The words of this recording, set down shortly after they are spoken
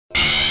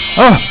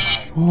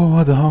Ah! Oh,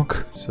 what the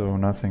honk? So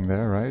nothing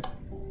there, right?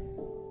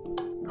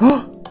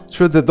 Oh!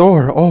 Through the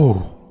door!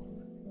 Oh!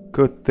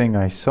 Good thing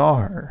I saw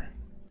her.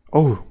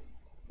 Oh!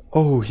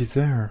 Oh, he's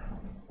there.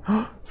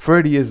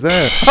 Freddy is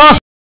there! Ah!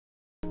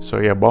 So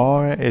yeah,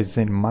 boy is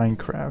in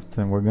Minecraft,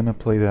 and we're gonna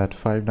play that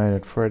Five Nights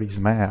at Freddy's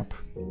map.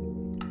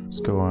 Let's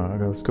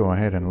go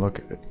ahead and look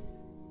at it.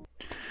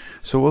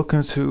 So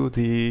welcome to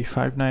the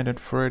Five Nights at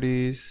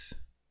Freddy's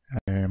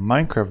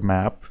Minecraft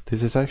map.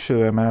 This is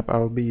actually a map.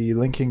 I'll be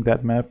linking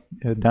that map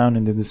down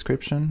in the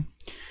description.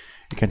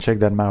 You can check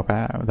that map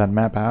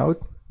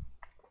out.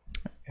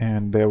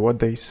 And what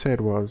they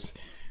said was,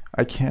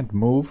 I can't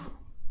move.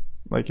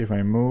 Like if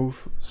I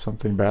move,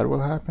 something bad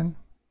will happen.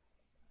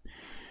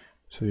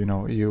 So you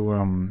know,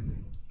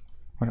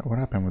 what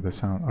happened with the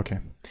sound? Okay.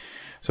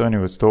 So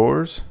anyways,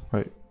 doors.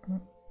 Wait,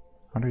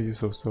 how do you use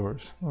those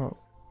doors? Oh.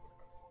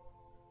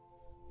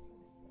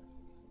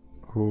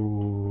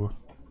 Ooh.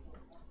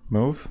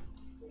 Move?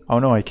 Oh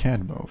no, I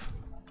can't move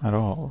at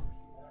all.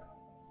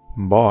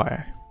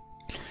 Boy.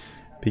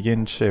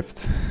 Begin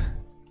shift.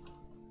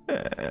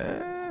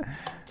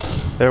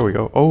 There we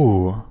go.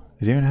 Oh,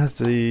 it even has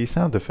the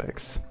sound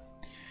effects.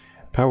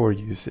 Power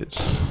usage.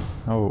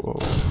 Oh.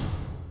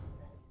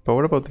 But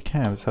what about the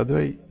cams? How do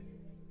I...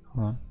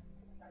 Hold on.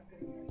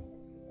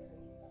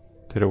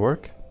 Did it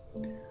work?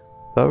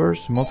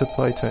 Levers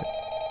multiply to...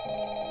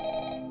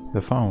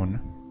 The phone.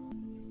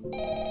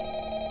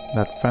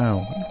 That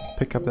phone.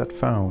 Pick up that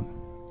phone.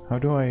 How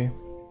do I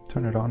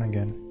turn it on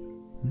again?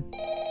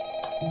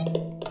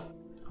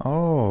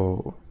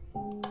 Oh.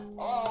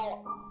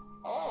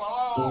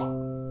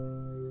 Hello.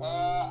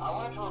 I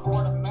wanted to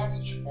report a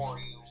message for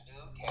you.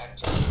 You tend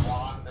to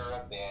wander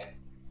a bit.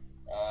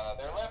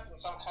 They're left in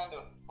some kind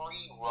of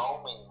free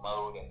roaming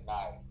mode at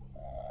night.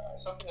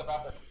 Something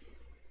about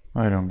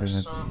I don't get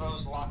it.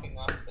 servos locking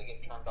up if they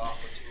get turned off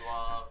for too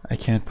long. I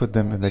can't put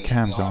them in the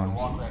cams on.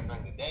 Walk around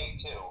during the day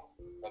too.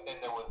 But then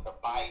there was the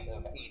bite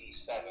of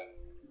 87.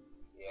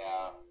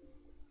 Yeah.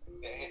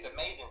 It's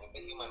amazing that the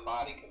human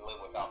body can live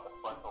without the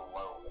frontal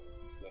lobe,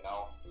 you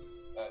know?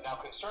 Now,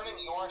 concerning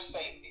your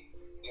safety,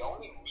 the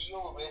only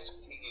real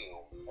risk to you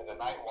as a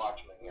night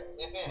watchman here,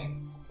 if any,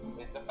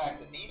 is the fact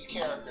that these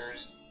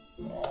characters,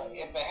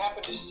 if they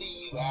happen to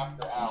see you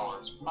after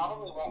hours,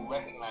 probably won't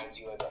recognize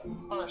you as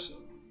a person.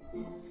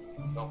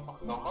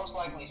 They'll most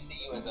likely see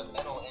you as a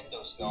metal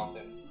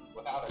endoskeleton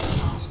without a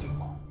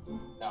costume on.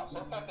 Now,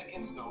 since that's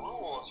against the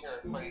rules here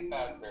at Freddy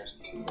Fazbear's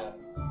Pizza,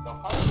 they'll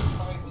probably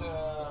try to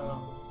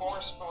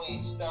forcefully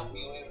stuff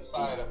you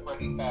inside a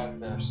Freddy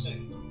Fazbear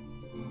suit.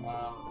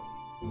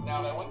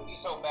 Now, that wouldn't be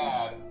so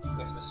bad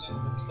if the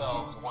suits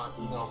themselves weren't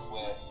filled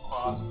with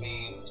cross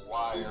beams,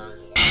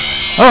 wires, and...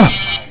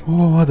 Ah!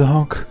 Oh, what the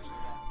honk?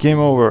 Game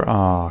over.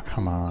 Ah, oh,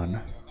 come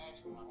on.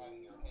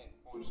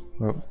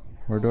 Well,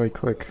 where do I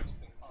click?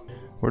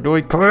 Where do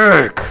I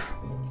click?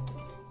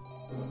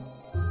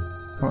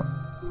 What?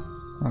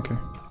 Okay.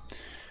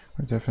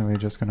 We're definitely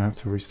just gonna have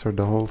to restart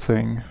the whole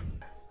thing.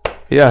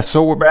 Yeah,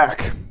 so we're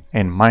back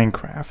in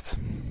Minecraft.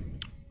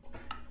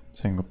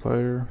 Single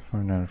player,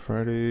 Five Nights at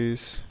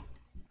Freddy's.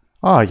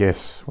 Ah,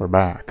 yes, we're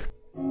back.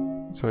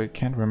 So I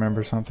can't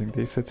remember something.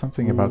 They said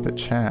something about the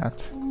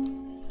chat.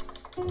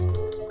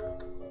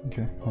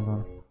 Okay, hold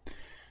on.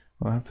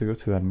 We'll have to go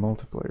to that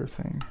multiplayer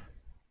thing.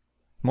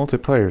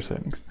 Multiplayer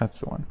settings, that's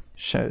the one.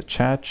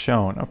 Chat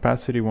shown,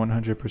 opacity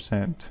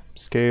 100%,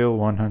 scale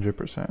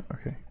 100%.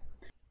 Okay,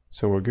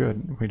 so we're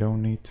good. We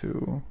don't need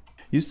to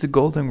use the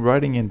golden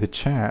writing in the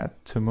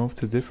chat to move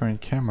to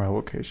different camera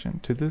location.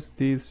 To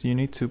these you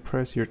need to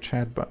press your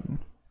chat button,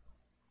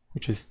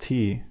 which is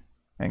T,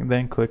 and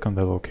then click on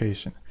the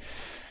location.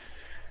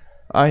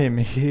 I am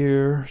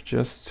here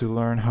just to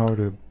learn how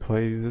to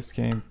play this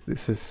game.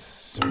 This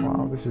is,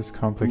 wow, this is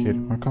complicated,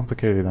 more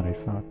complicated than I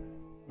thought.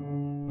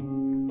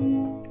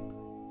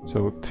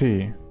 So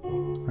T,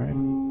 right?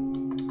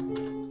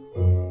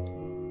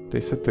 They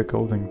said the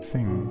golden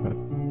thing, but...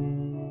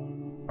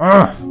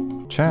 Ah!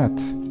 Chat!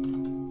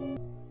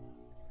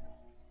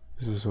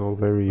 This is all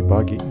very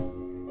buggy.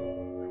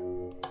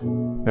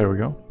 There we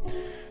go.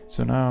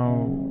 So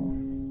now...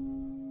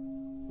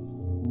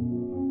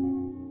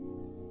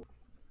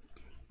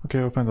 Okay,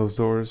 open those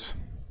doors.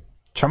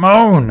 Come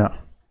on!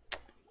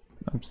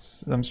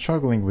 I'm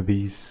struggling with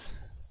these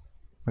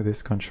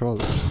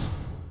controllers.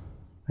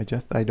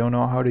 I don't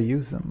know how to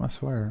use them, I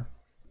swear.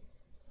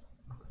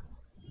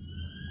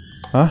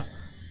 Huh?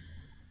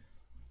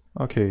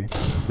 Okay,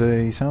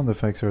 the sound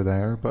effects are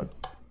there, but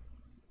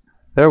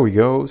there we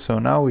go. So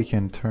now we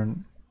can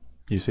turn.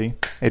 You see,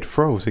 it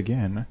froze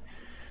again.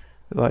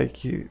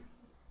 Like you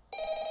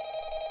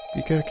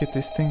gotta get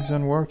these things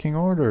in working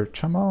order.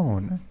 Come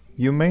on.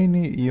 You may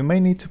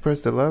need to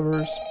press the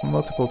levers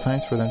multiple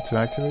times for them to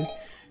activate.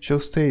 Show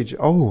stage.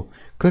 Oh,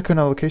 click on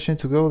a location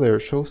to go there.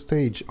 Show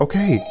stage.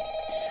 Okay.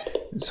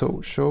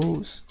 So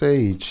show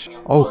stage.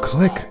 Oh,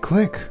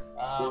 click.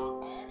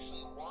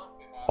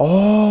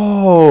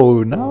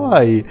 Oh, now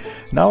I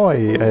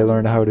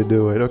learned how to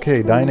do it.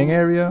 Okay, dining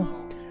area,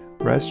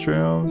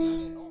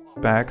 restrooms,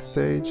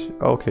 backstage.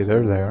 Okay,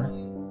 they're there.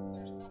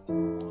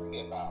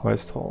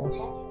 West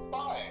Hall.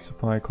 Fine.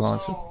 Supply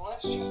closet. So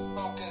let's just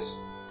focus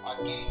on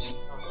getting you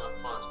through your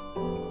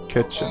first.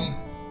 Kitchen.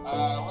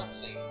 Let's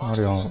see.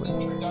 Audio only.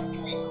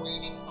 Introductory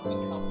greeting from the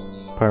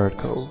company. Pirate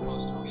We're Cove.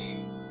 supposed to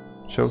read.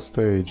 Show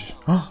stage.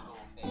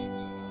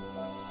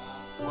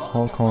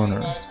 Hall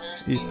corner.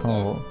 East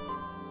Hall.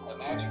 A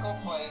magical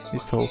place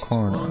East where Hall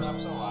corner.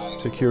 grown-ups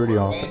alike, Security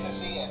where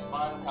office. fantasy and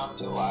fun come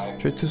to life.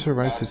 Try to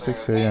survive to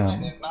 6 Where a.m.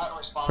 payment is not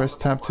responsible Press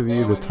tab to for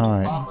view the damage to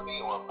time. property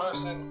or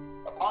person.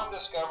 Upon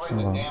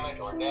discovery that damage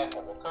or death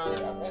have occurred,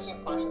 a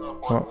missing person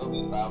report will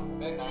be filed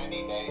within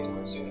 90 days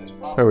or as soon as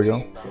property There we go.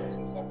 and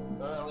premises have been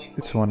thoroughly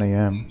It's cleaned 1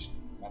 a.m.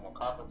 and the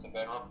carpets have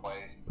been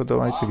replaced. Put the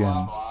lights Blah, again.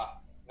 blah, blah.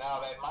 Now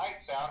that might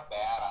sound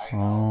bad, I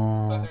know,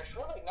 Oh, but there's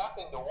really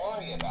nothing to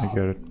worry about. I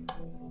get it.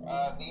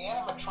 The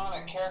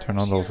animatronic characters Turn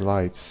on those here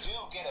lights. do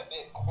get a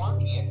bit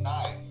quirky at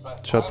night,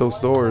 but Shut why those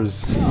wouldn't doors.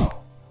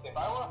 so, if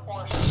I were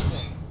forced to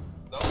sing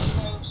those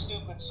same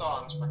stupid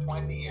songs for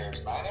 20 years,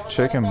 and I never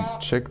Check got him.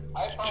 about, Check I'd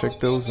probably check be a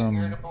those bit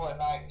irritable at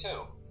night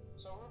too.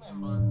 So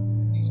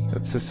remember, these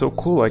That's just so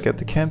cool. I get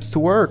the camps to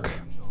work.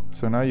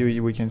 So now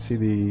we can see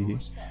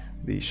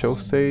the show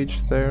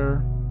stage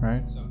there,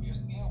 right? So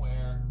just be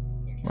aware,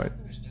 the Wait,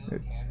 characters do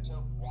it- tend to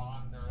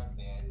wander a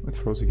bit. It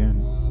froze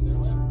again. Their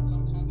weapons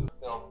sometimes are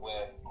filled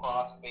with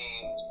cross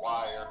beams,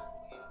 wire,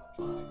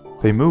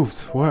 animatronic They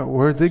moved.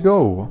 Where'd they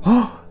go?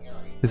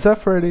 Is that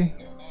Freddy?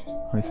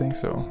 I think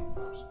so.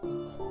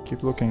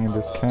 Keep looking in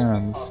these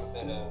cams. cause a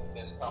bit of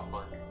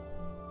discomfort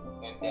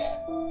and death.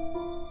 The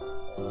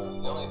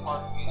only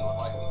parts of you that would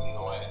like to see the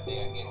light of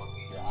day again would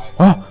be your eyes.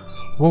 Ah!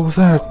 What was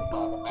that?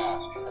 The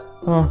mask.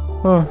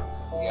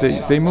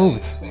 They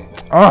moved.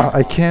 Ah!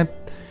 I can't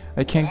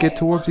get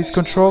toward these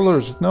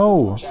controllers.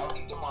 No.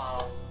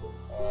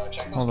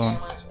 Hold on.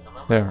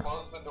 There.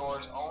 Close the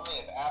doors only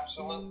if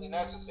absolutely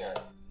necessary.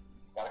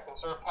 Gotta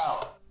conserve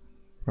power.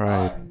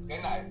 Right.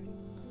 Good night.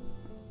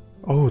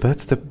 Oh,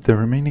 that's the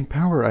remaining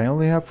power. I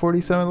only have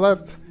 47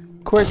 left.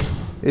 Quick!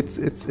 It's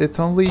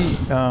only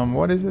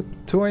what is it?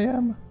 2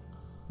 a.m.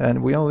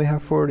 and we only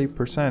have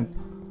 40%.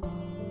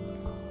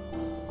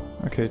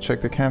 Okay,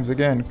 check the cams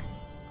again.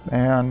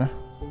 And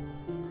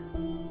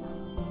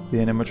the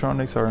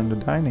animatronics are in the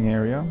dining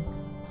area.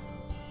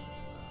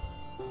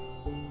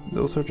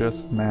 Those are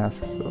just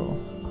masks though.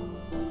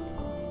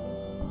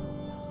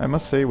 I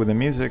must say with the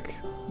music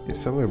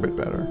it's a little bit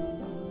better.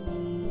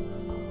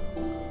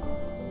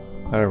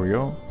 There we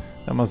go.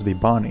 That must be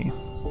Bonnie.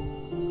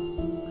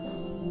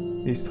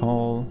 East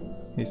Hall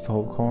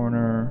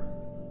corner,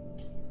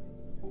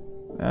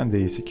 and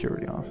the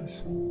security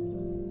office.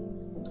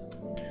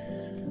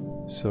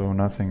 So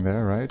nothing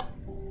there, right?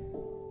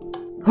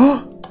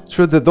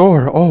 Through the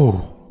door!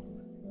 Oh!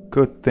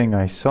 Good thing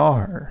I saw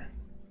her.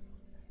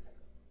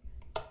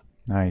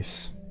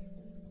 Nice.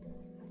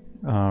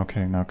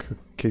 Okay, now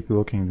keep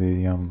looking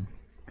the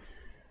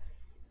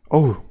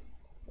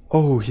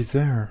Oh, he's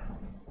there.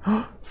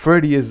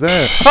 Freddy is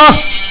there.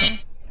 Ah!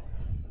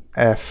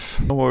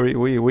 F. Don't worry,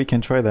 we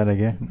can try that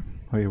again.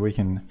 We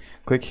can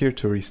click here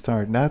to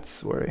restart.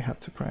 That's where I have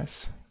to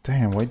press.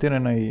 Damn, why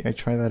didn't I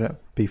try that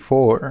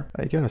before?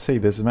 I gotta say,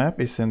 this map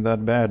isn't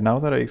that bad. Now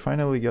that I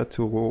finally got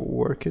to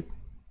work it,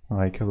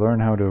 like learn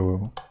how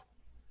to...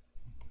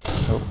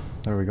 Oh,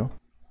 there we go.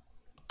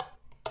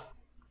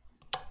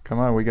 Come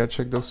on, we gotta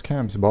check those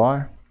cams,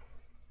 boy.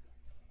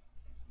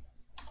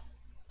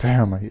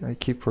 Damn, I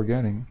keep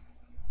forgetting.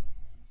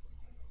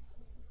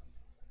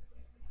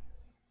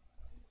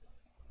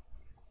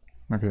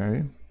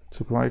 Okay,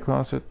 supply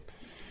closet.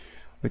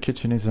 The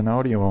kitchen is an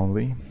audio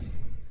only.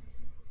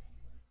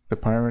 The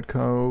Pirate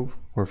Cove,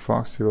 where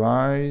Foxy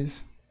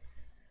lies.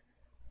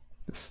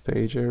 The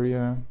stage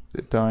area,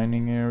 the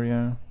dining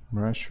area,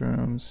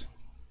 restrooms,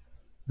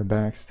 the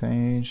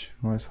backstage,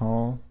 West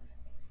Hall,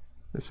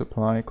 the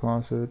supply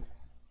closet,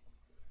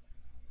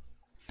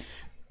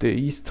 the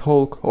East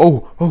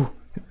Hall. Oh!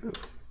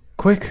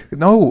 Quick!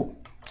 No!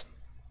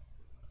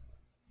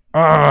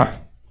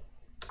 Ah!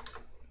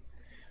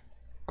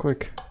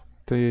 Quick!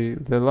 The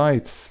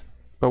lights.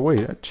 But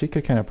wait,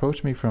 Chica can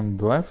approach me from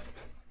the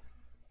left?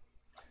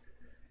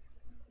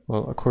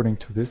 Well, according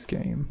to this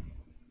game.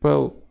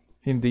 Well,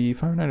 in the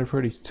Five Nights at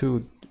Freddy's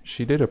 2,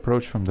 she did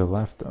approach from the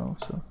left though,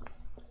 so...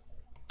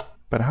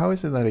 But how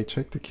is it that I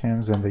check the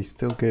cams and they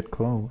still get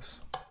close?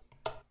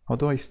 How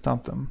do I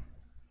stop them?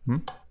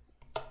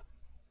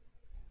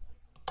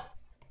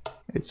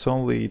 It's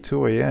only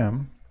 2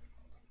 a.m.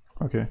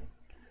 Okay.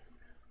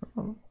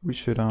 We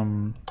should,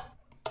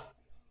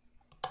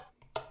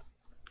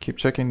 keep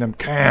checking them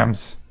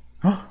cams!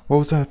 What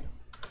was that?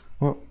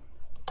 What?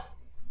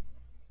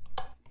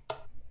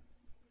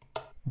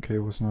 Okay,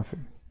 it was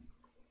nothing.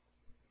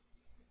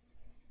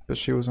 But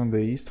she was on the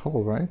East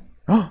Hall, right?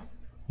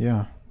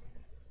 Yeah.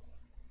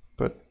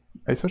 But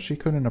I thought she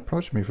couldn't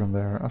approach me from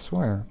there, I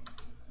swear.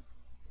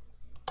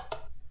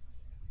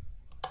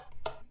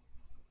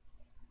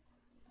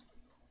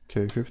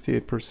 Okay,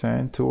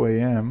 58%, 2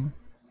 a.m.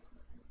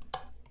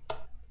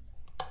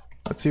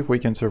 Let's see if we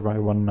can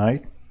survive one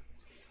night.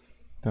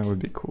 That would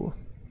be cool.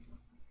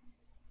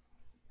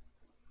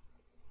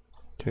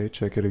 Okay,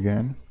 check it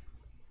again.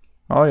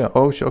 Oh yeah,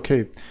 oh,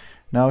 okay.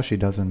 Now she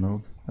doesn't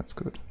move. That's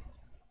good.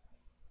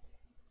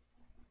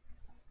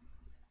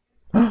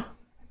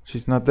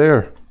 She's not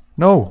there.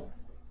 No!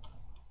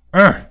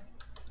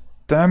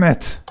 Damn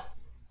it!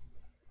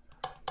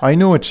 I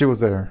knew it, she was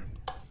there.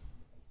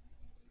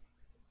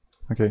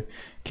 Okay,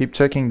 keep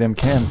checking them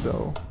cams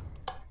though.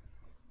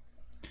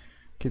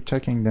 Keep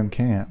checking them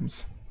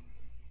cams.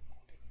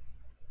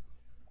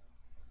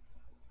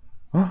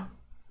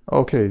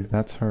 Okay,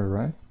 that's her,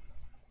 right?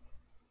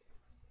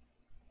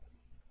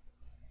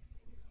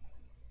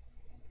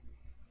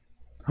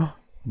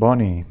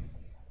 Bonnie.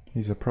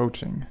 He's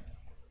approaching.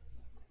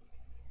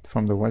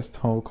 From the west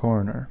hall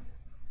corner.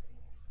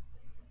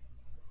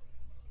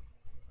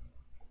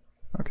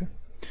 Okay.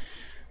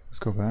 Let's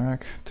go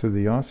back to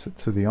the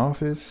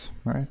office,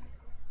 right?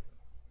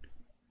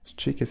 This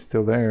chick is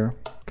still there.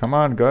 Come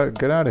on,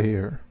 get out of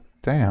here.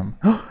 Damn.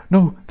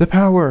 No, the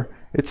power!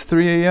 It's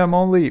 3 AM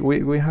only.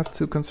 We have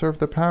to conserve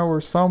the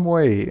power some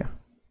way.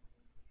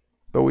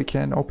 But we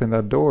can't open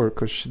that door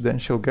because then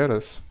she'll get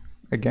us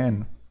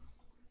again.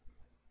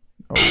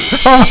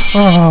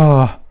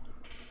 Oh.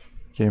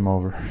 Game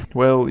over.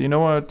 Well, you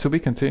know what? To be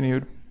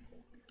continued.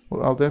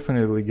 Well, I'll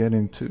definitely get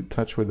into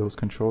touch with those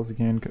controls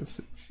again because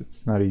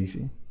it's not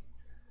easy.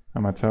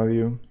 I'm gonna tell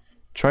you.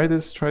 Try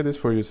this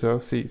for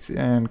yourself. See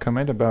and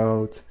comment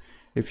about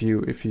if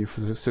you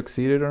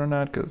succeeded or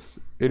not, because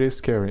it is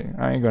scary.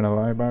 I ain't gonna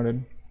lie about it.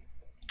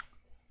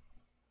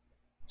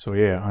 So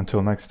yeah,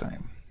 until next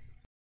time.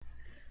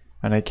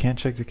 And I can't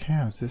check the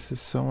cams. This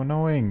is so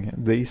annoying.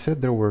 They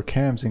said there were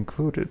cams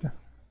included.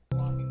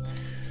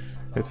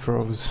 It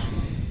froze.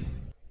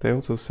 They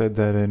also said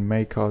that it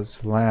may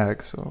cause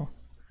lag, so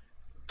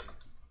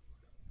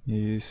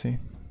you see.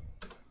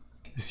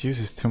 This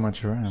uses too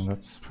much RAM,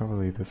 that's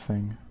probably the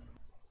thing.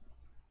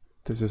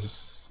 This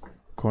is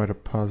quite a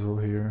puzzle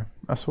here,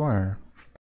 I swear.